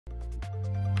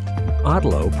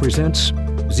ODLO presents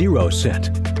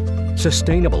ZeroScent,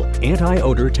 sustainable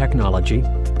anti-odor technology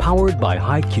powered by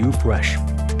HeiQ Fresh.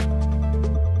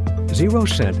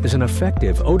 ZeroScent is an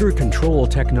effective odor control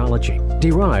technology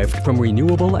derived from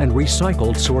renewable and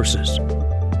recycled sources.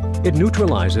 It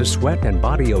neutralizes sweat and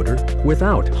body odor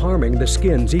without harming the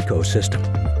skin's ecosystem.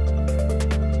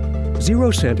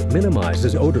 ZeroScent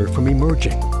minimizes odor from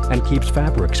emerging and keeps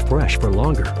fabrics fresh for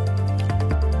longer.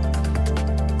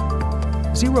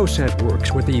 ZeroScent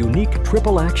works with a unique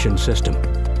triple action system.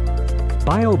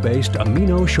 Bio-based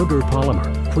amino sugar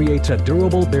polymer creates a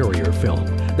durable barrier film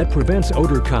that prevents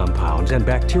odor compounds and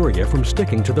bacteria from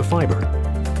sticking to the fiber.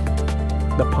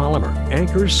 The polymer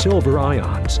anchors silver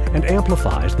ions and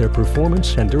amplifies their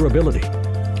performance and durability.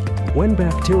 When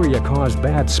bacteria cause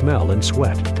bad smell and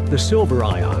sweat, the silver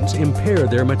ions impair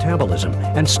their metabolism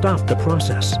and stop the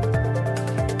process.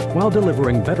 While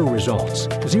delivering better results,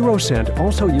 ZeroScent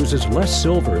also uses less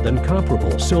silver than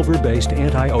comparable silver-based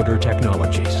anti-odor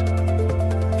technologies.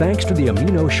 Thanks to the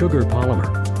amino sugar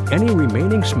polymer, any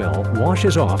remaining smell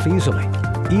washes off easily,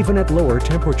 even at lower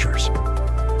temperatures.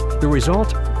 The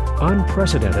result?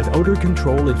 Unprecedented odor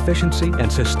control efficiency and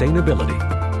sustainability,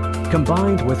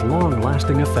 combined with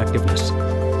long-lasting effectiveness.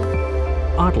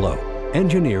 ODLO,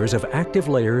 engineers of active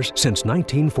layers since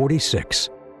 1946.